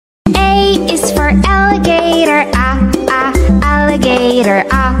for alligator, alligator,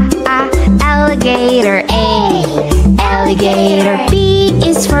 alligator. A, alligator. B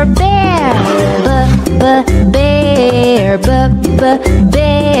is for bear, bear, bear.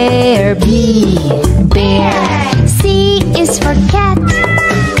 B, bear. C is for cat,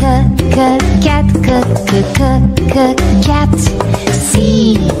 cat, cat.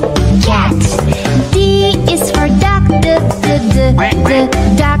 C, cat. D is for duck, duck.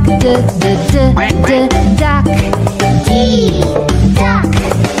 D, duck.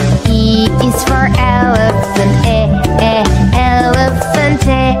 E is for elephant, elephant, elephant.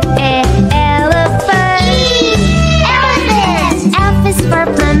 E, elephant. F is for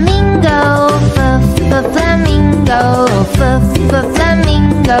flamingo, flamingo,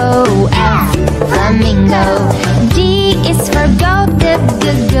 flamingo. F, flamingo. G is for goat,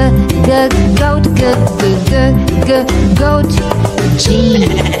 goat, goat. G,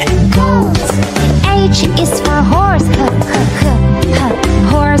 goat. H is for horse,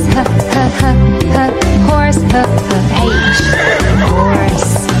 horse, horse. H,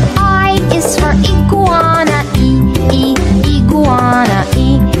 horse. I is for iguana, iguana,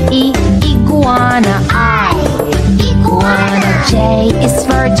 iguana. I, iguana. J is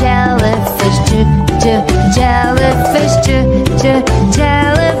for jellyfish, jellyfish, jellyfish.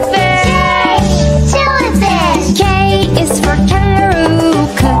 Jellyfish. K is for kangaroo,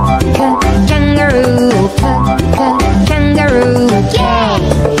 kangaroo, kangaroo. K,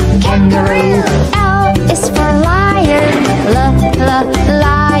 kangaroo. L is for lion, lion,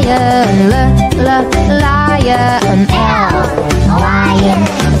 lion. L, lion.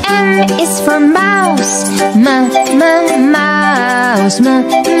 M is for mouse, mouse, mouse.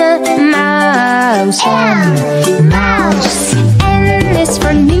 M, mouse. N is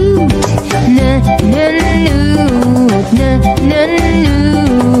for newt, newt.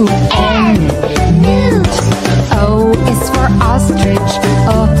 N, newt. O is for ostrich,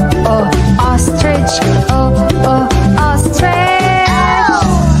 ostrich, ostrich. O,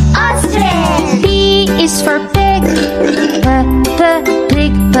 ostrich. P is for pig, pig,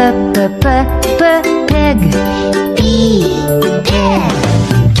 pig. P, pig.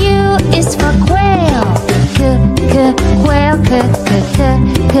 Q is for quail, quail,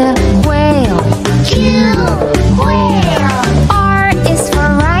 quail. Q, quail. R is for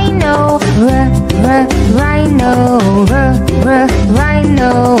rhino, rhino,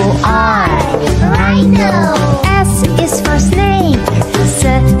 rhino. R, rhino. S is for snake,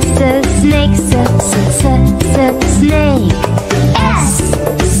 snake, snake. S,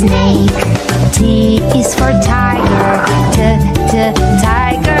 snake. T is for tiger, tiger,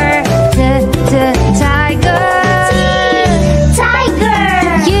 tiger. Tiger.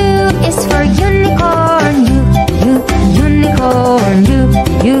 U is for unicorn, unicorn,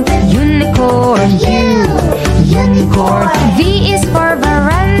 unicorn. Unicorn. V is for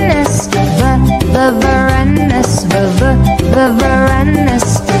varanus, varanus, varanus.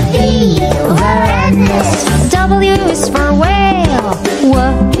 V, varanus. W is for whale,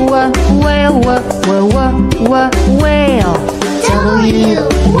 whale, whale. W,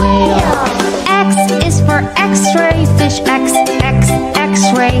 whale. X is for X-ray fish,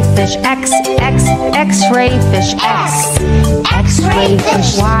 X-ray fish, X-ray fish, X-ray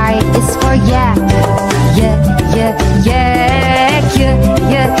fish. Y is for yak, yak.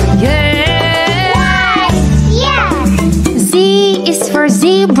 Z is for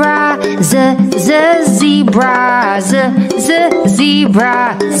zebra, zebra,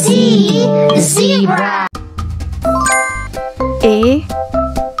 zebra. Z, zebra. A,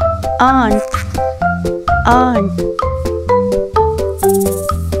 aunt, aunt.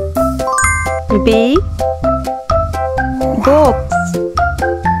 B, box,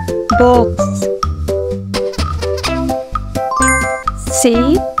 box. C,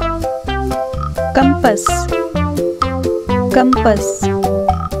 compass, compass.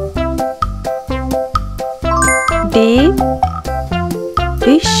 D,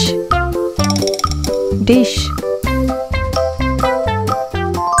 dish, dish.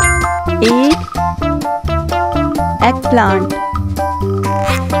 E, eggplant,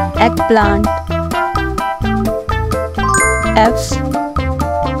 eggplant. F,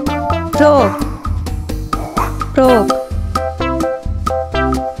 frog, frog.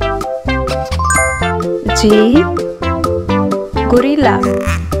 G, gorilla,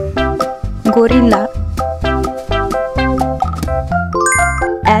 gorilla.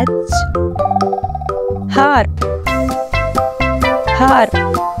 H, harp, harp.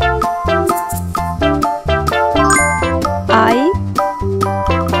 I,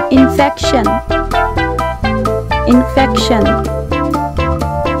 infection, infection.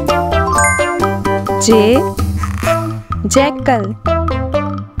 J. Jackal.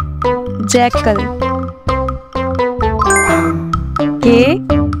 Jackal. K.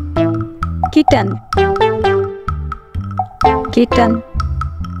 Kitten. Kitten.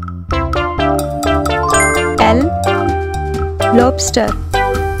 L. Lobster.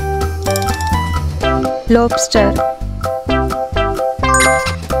 Lobster.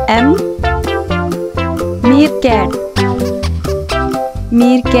 M. Meerkat.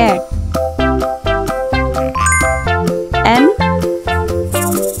 Meerkat. N.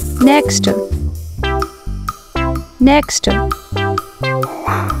 Next. Next.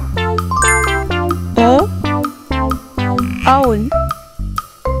 O. Owl.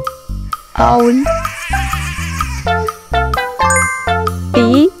 Owl.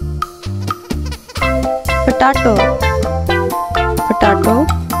 P. Potato. Potato.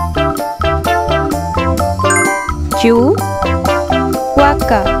 Q.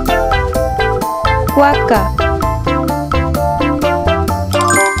 Quokka. Quokka.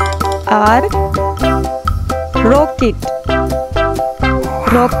 R. Rocket.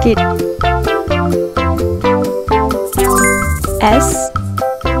 Rocket. S.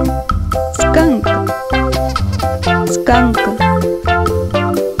 Skunk. Skunk.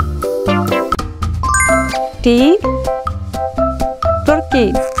 T.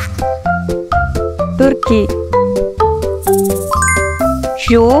 Turkey. Turkey.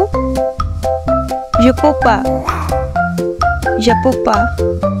 U. Yapupa. Yapupa.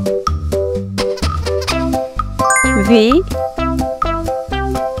 V.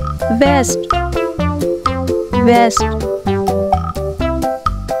 Vest. Vest.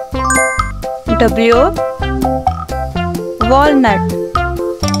 W. Walnut.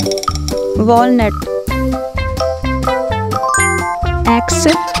 Walnut. X.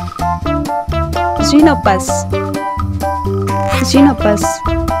 Xenopus. Xenopus.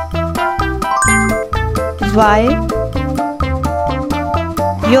 Y.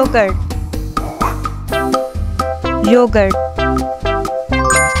 Yogurt. Yogurt.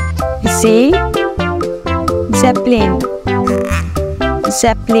 Z. Zeppelin.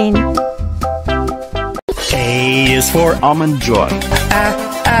 Zeppelin. A is for almond joy.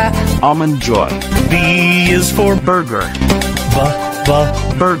 Almond joy. B is for burger.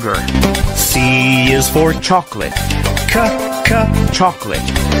 Burger. C is for chocolate. Chocolate.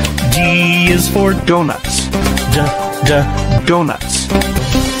 D is for donuts. Donuts.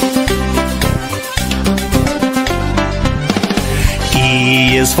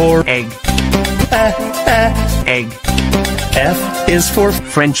 E is for egg. Egg. F is for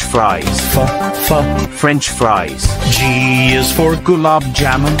French fries. French fries. G is for gulab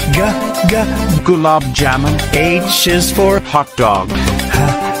jamun. Gulab jamun. H is for hot dog.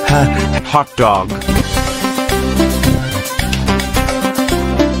 Hot dog.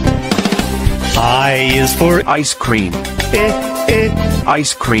 I is for ice cream.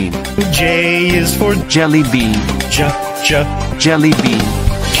 Ice cream. J is for jelly bean. Jelly bean.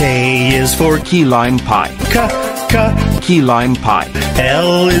 K is for key lime pie. Key lime pie.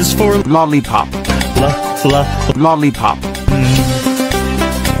 L is for lollipop. Lollipop.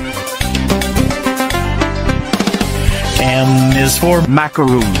 M is for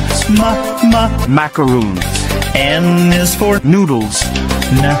macaroons. Macaroons. N is for noodles.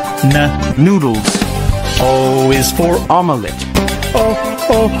 Noodles. O is for omelette.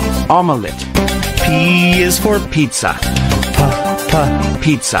 Omelette. P is for pizza.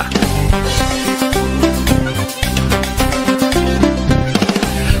 Pizza.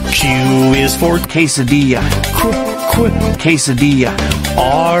 Q is for quesadilla. Quesadilla.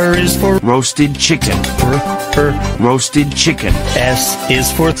 R is for roasted chicken. Roasted chicken. S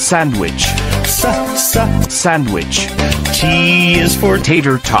is for sandwich. Sandwich. T is for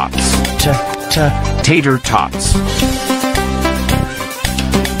tater tots. Tater tots.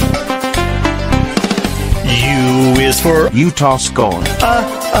 U is for Utah scone.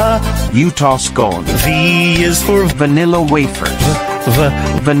 Utah scone. V is for vanilla wafers.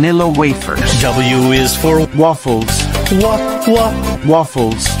 Vanilla wafers. W is for waffles.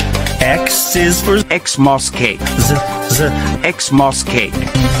 Waffles. X is for Xmas cake. Xmas cake.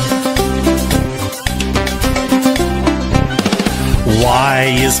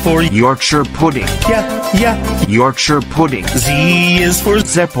 Y is for Yorkshire pudding. Yorkshire pudding. Z is for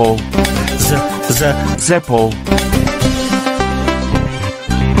Zeppo. Zeppo.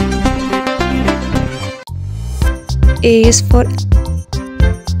 A is for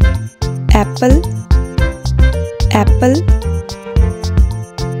apple. Apple.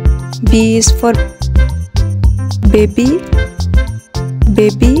 B is for baby.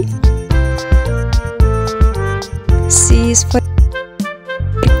 Baby. C is for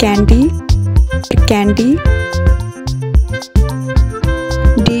candy. candy.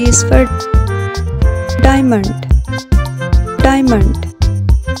 D is for diamond. Diamond.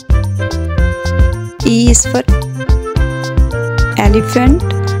 E is for elephant.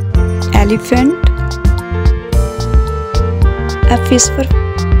 Elephant. F is for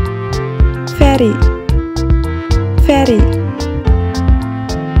fairy. Fairy.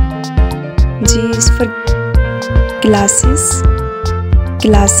 G is for glasses.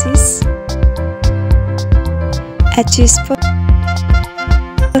 Glasses. H is for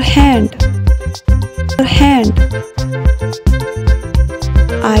hand. Hand.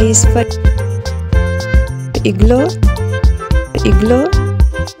 I is for igloo. Igloo.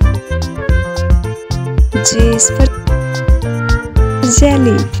 J is for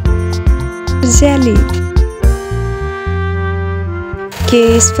jelly. Jelly. K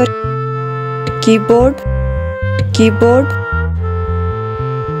is for keyboard. Keyboard.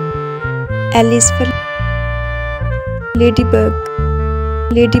 L is for ladybug.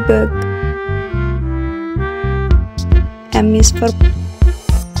 Ladybug. M is for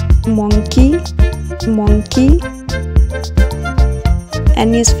monkey. Monkey.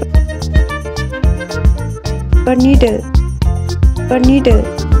 N is for needle. Needle.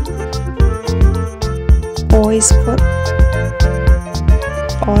 O is for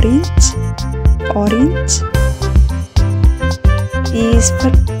orange. Orange. P is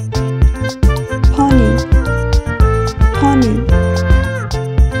for pony. Pony.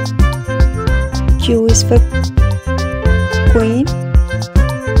 Q is for queen.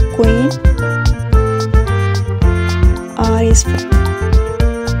 Queen. R is for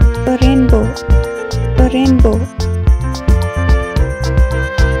rainbow. Rainbow.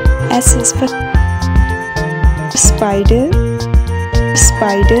 S is for spider.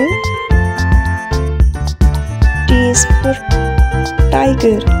 Spider. T is for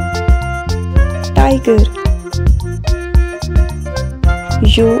tiger. Tiger.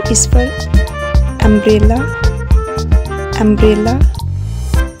 U is for umbrella. Umbrella.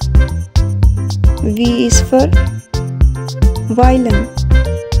 V is for violin.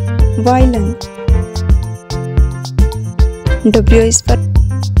 Violin. W is for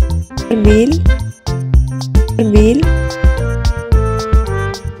wheel. Wheel.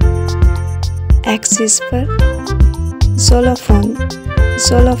 X is for xylophone.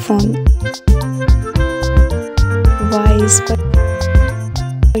 Xylophone. Y is for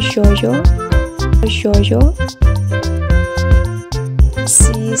yo-yo. Yo-yo.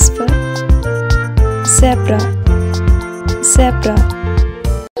 C is for zebra. Zebra.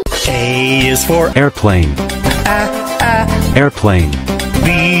 A is for airplane. Airplane.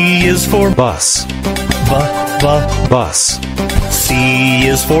 B is for bus. Bus. C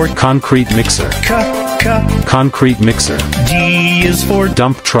is for concrete mixer. Concrete mixer. D is for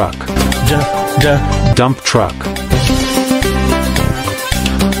dump truck. Dump truck.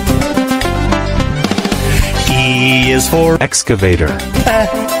 E is for excavator.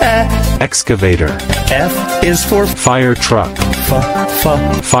 Excavator. F is for fire truck.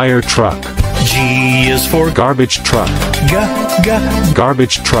 Fire truck. G is for garbage truck.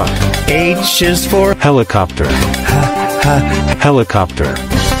 Garbage truck. H is for helicopter. Helicopter.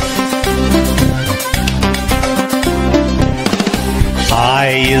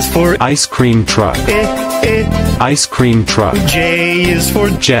 I is for ice cream truck. Ice cream truck. J is for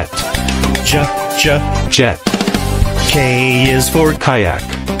jet. Jet. K is for kayak.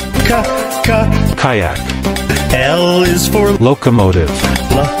 Kayak. L is for locomotive.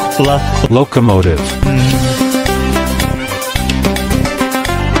 Locomotive.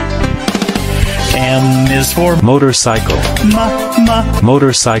 M is for motorcycle.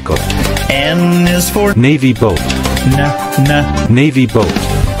 Motorcycle. N is for navy boat. Navy boat.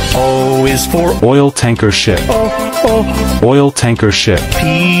 O is for oil tanker ship. Oil tanker ship.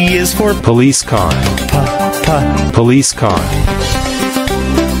 P is for police car. Police car.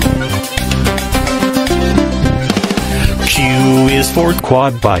 Q is for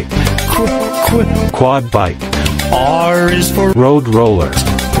quad bike. Quad bike. R is for road roller.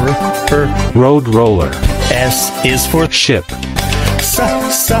 Road roller. S is for ship.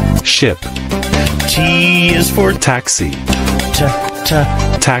 Ship. T is for taxi.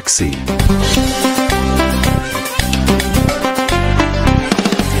 Taxi.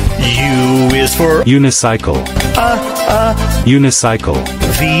 U is for unicycle. Unicycle.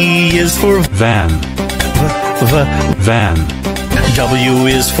 V is for van. Van. W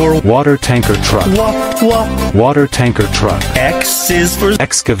is for water tanker truck. Water tanker truck. X is for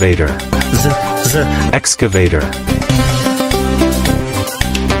excavator. Excavator.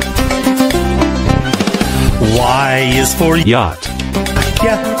 Y is for yacht.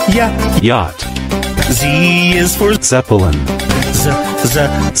 Yacht. Yacht. Z is for Zeppelin.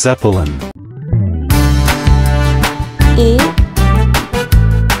 Zeppelin. A.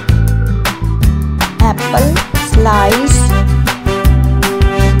 Apple slice.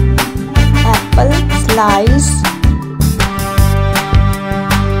 Apple slice.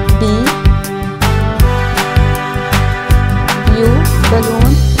 B. Blue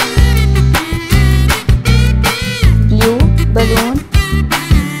balloon. Blue balloon.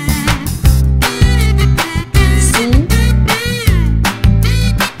 C.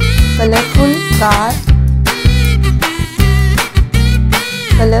 Colorful car.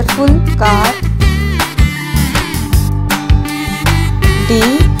 Colorful car. D.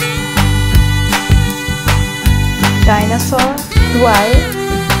 Dinosaur toy.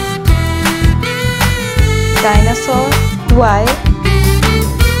 Dinosaur toy.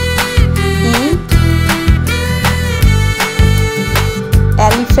 E.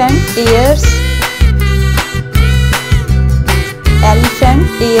 Elephant ears. Elephant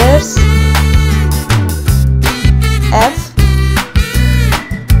ears. F.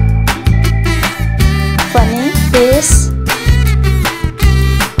 Funny face.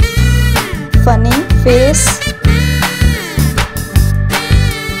 Funny face.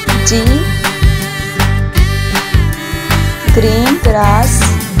 G. Green grass.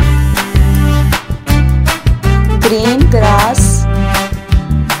 Green grass.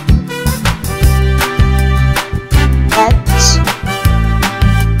 H.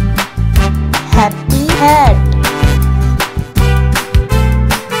 Happy hat.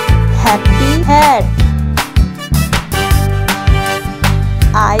 Happy hat.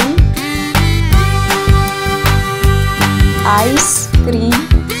 I. Ice cream.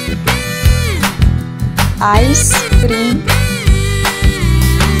 Ice cream.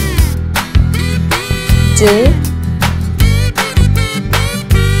 J.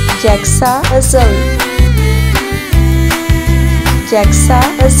 Jigsaw puzzle. Jigsaw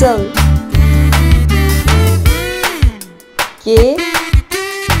puzzle. K.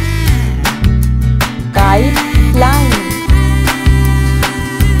 Kite flying.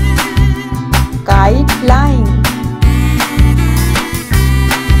 Kite flying.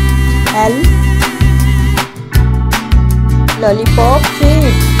 L. Lollipop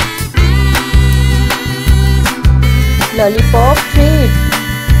feet. Lollipop feet.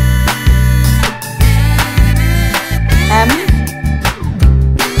 M.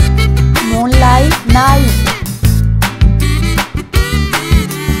 Moonlight night.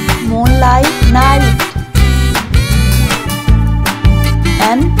 Moonlight night.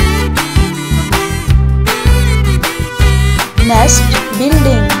 N. Nest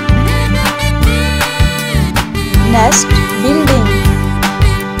building. Nest building.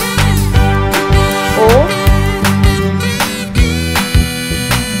 O.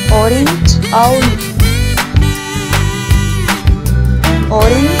 Orange owl.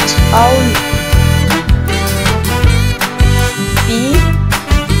 Orange owl. P.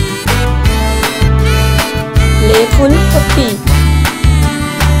 Playful puppy.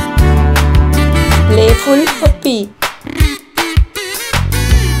 Playful puppy.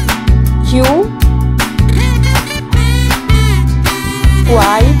 Q.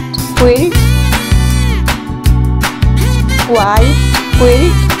 White quilt. White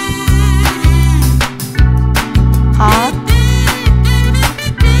quilt. R.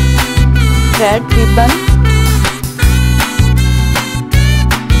 Red ribbon.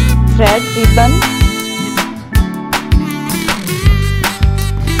 Red ribbon.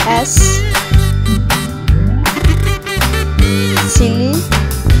 S. Silly.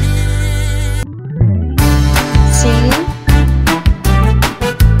 Silly.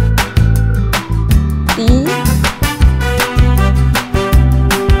 T.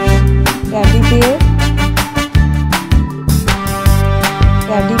 Teddy bear.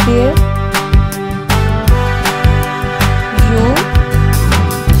 Teddy bear. U.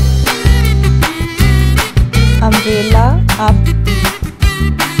 Umbrella up.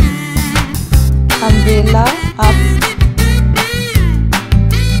 Umbrella up.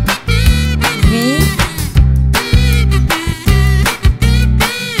 V.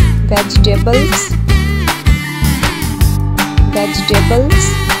 Vegetables. Vegetables.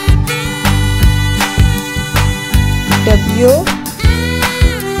 W.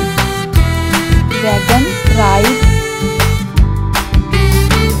 Wagon ride.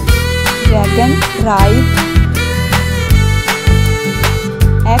 Wagon ride.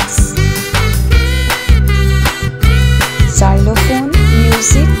 X. Xylophone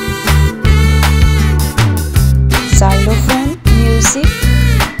music. Xylophone music.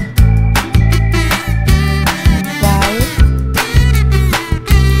 Y.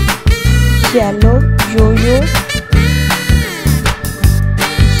 Yellow yo-yo,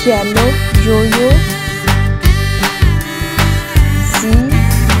 yellow yo-yo. Z,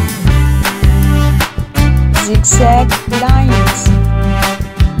 zigzag lines,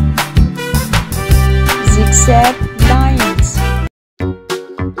 zigzag lines.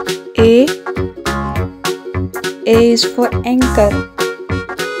 A is for anchor.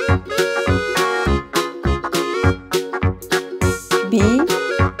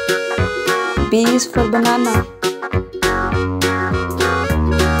 B is for banana.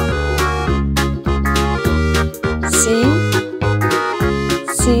 C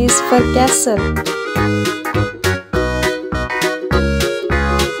is for castle.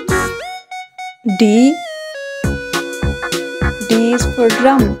 D is for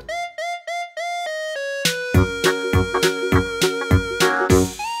drum.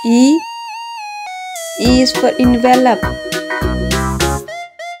 E is for envelope.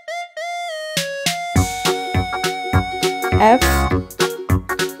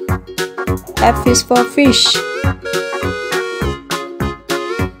 F is for fish.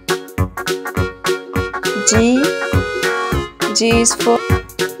 G is for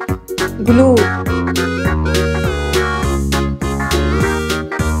glue.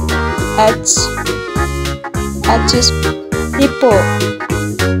 H is hippo.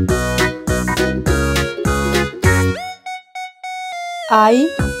 I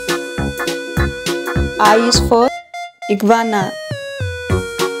is for iguana.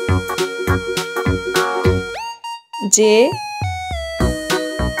 J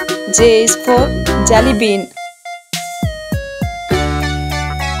is for jelly bean.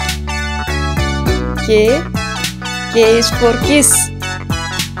 K is for kiss.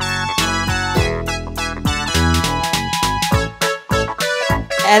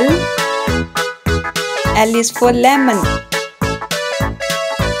 L is for lemon.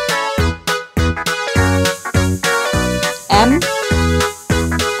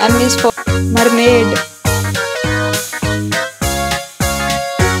 M is for mermaid.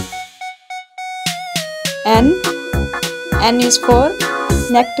 N is for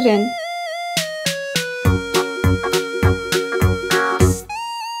nectarine.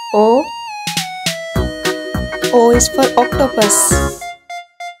 O is for octopus.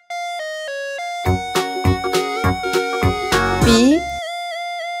 P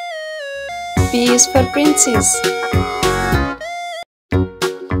is for princess.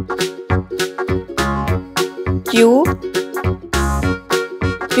 Q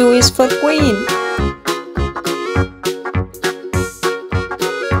is for queen.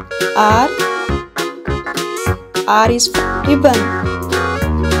 R is for ribbon.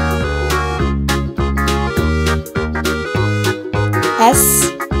 S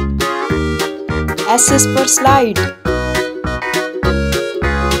is for slide.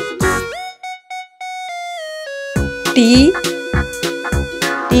 T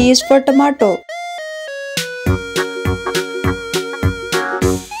is for tomato.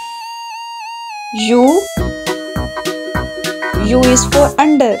 U is for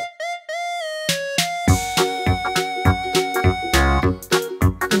under.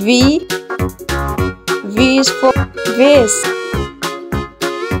 V is for vase.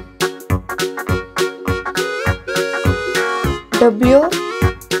 W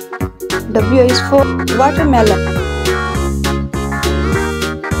is for watermelon.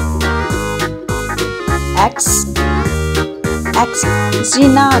 X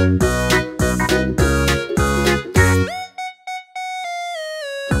Zenith.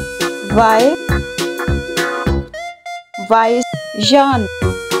 Y is Jean.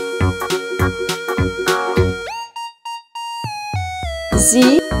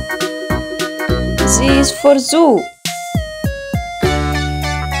 Z is for zoo.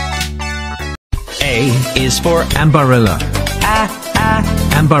 A is for umbrella.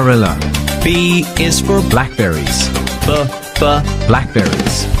 Umbrella. B is for blackberries.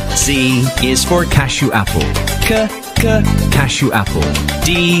 Blackberries. C is for cashew apple. Cashew apple.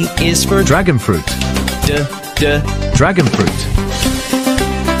 D is for dragon fruit. Dragon fruit.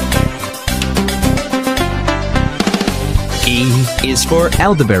 E is for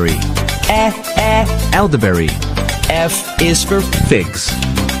elderberry. Elderberry. F is for figs.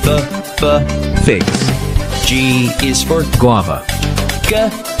 Figs. G is for guava.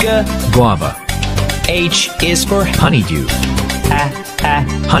 Guava. H is for honeydew.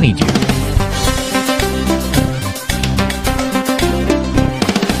 Honeydew.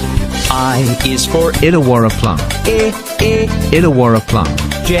 I is for Illawarra plum. Illawarra plum.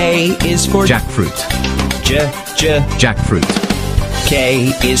 J is for jackfruit. Jackfruit.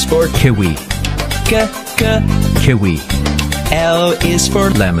 K is for kiwi. Kiwi. L is for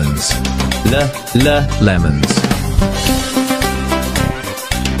lemons. lemons.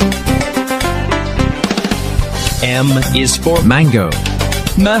 M is for mango.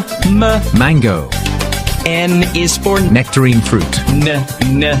 Mango. N is for nectarine fruit.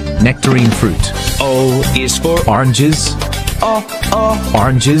 Nectarine fruit. O is for oranges.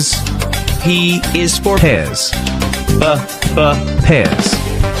 Oranges. P is for pears. Pears.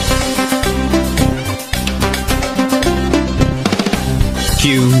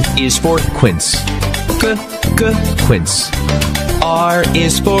 Q is for quince. Quince. R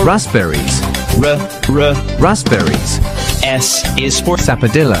is for raspberries. Raspberries. S is for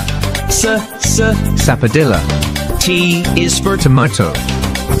sapodilla. Sapodilla. T is for tomato.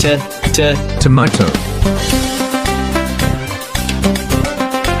 Tomato.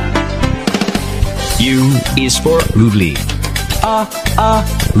 U is for uvli.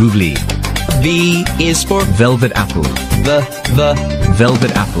 Uvli. V is for velvet apple. The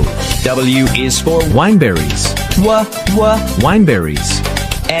velvet apple. W is for wineberries. Wineberries.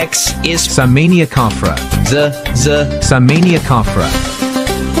 X is Samania Kafra. Samania Kafra.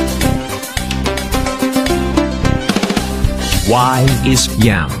 Y is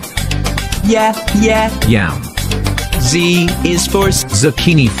yam. Yam. Z is for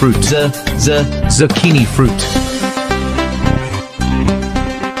zucchini fruit. Zucchini fruit.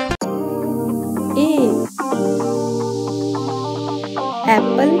 A.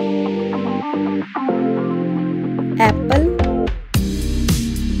 Apple. Apple.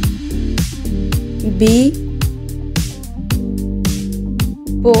 B.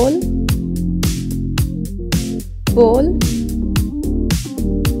 Ball. Ball.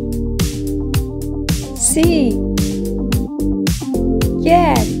 C.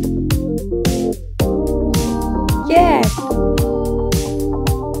 Cat. Cat.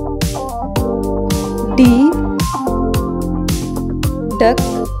 D. Duck.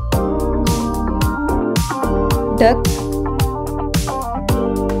 Duck.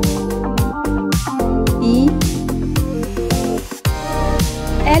 E.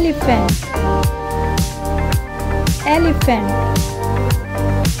 Elephant. Elephant.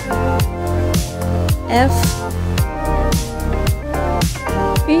 F.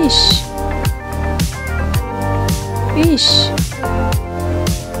 Fish. Fish.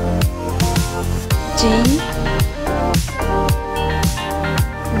 G.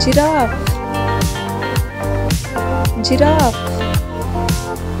 Giraffe. Giraffe.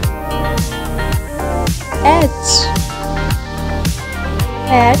 H.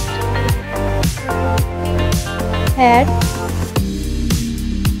 Hat. Hat.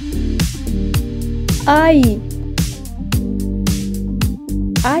 I.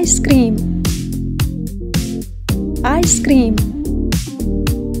 Ice cream. Ice cream.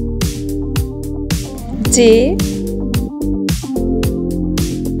 J.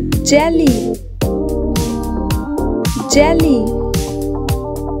 Jelly. Jelly.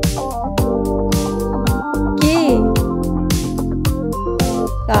 K.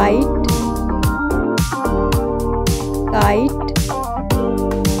 Kite. Kite.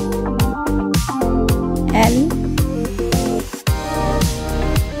 L.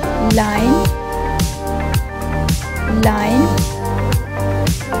 Line. Line.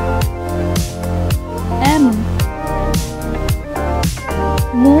 M.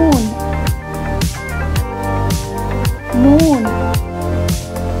 Moon. Moon.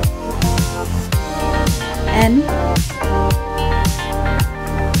 N.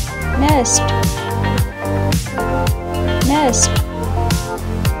 Nest. Nest.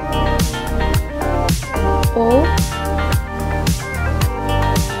 O.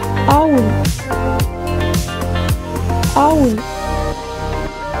 Owl. Owl.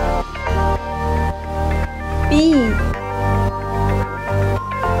 P.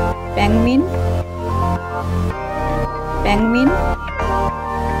 Penguin. Penguin.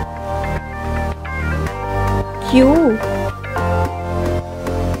 Q.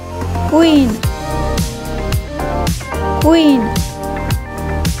 Queen. Queen.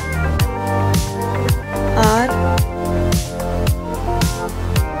 R.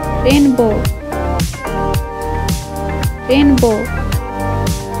 Rainbow. Rainbow.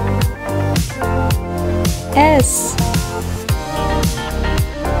 S.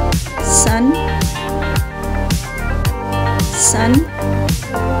 Sun. Sun.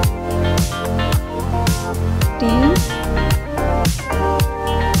 T.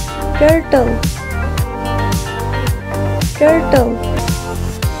 Turtle. Turtle.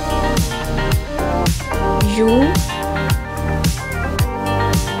 U.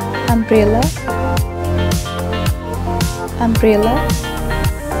 Umbrella. Umbrella.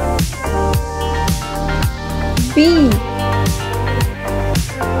 V.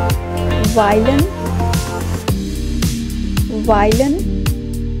 violin, violin.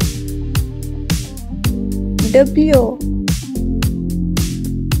 W,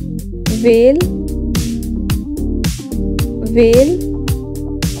 whale, whale.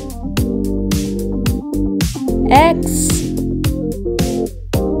 X,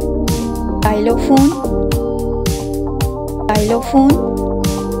 xylophone, xylophone.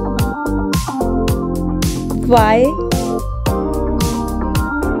 Y,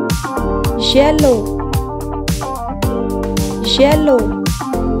 yellow, yellow.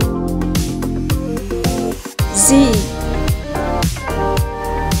 Z,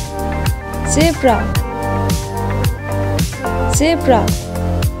 zebra, zebra.